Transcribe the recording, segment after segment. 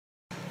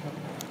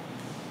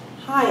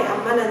Hi,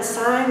 I'm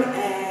Nsang,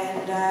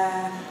 and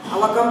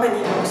our company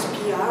is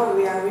PR.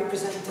 We are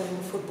representing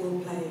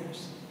football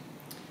players.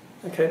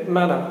 Okay,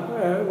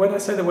 Mana, when I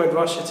say the word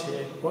Russia to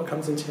you, what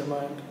comes into your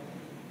mind?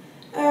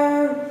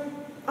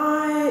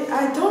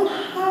 I don't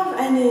have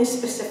any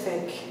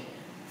specific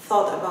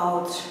thought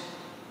about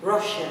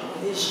Russia.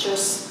 It's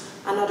just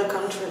another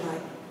country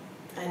like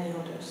any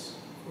others.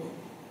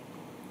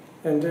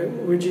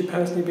 And would you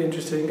personally be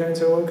interested in going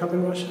to a World Cup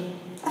in Russia?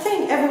 I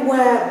think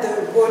everywhere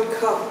the World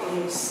Cup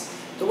is,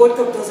 the World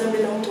Cup doesn't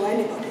belong to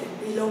anybody.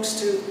 It belongs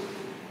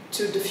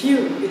to the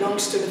few, it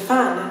belongs to the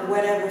fan, and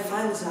wherever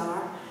fans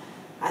are,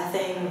 I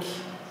think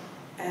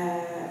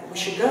we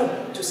should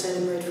go to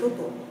celebrate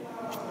football.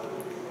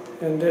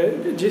 And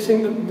do you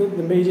think that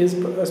the media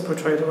has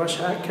portrayed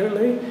Russia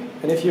accurately?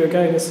 And if you were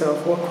going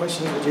yourself, what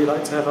questions would you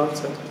like to have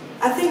answered?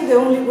 I think the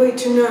only way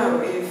to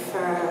know if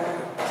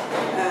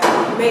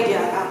media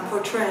are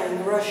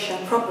portraying Russia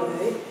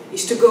properly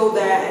is to go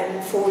there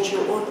and forge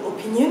your own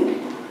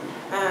opinion.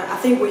 I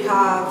think we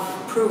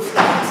have proof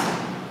that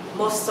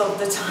most of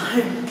the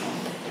time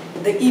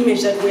the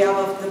image that we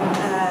have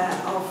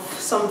of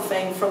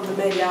something from the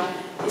media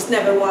is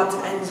never what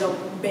ends up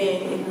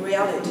being in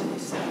reality.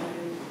 So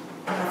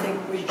I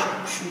think we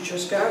should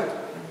just go and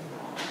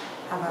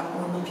have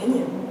our own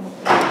opinion.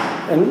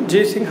 And do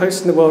you think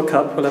hosting the World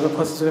Cup will have a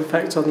positive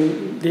effect on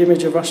the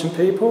image of Russian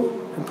people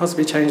and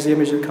possibly change the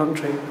image of the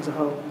country as a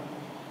whole?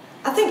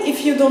 I think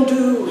if you don't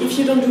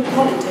do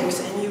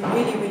politics and you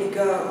really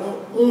go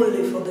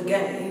only for the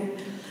game,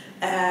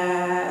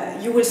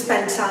 you will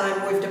spend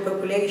time with the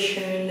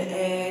population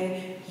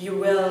and you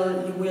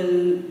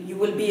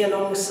will be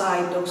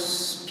alongside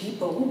those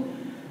people.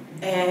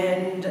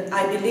 And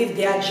I believe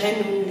they are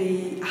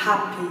genuinely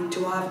happy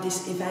to have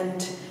this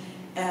event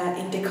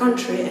in the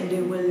country, and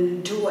they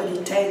will do what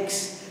it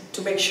takes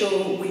to make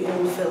sure we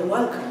all feel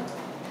welcome.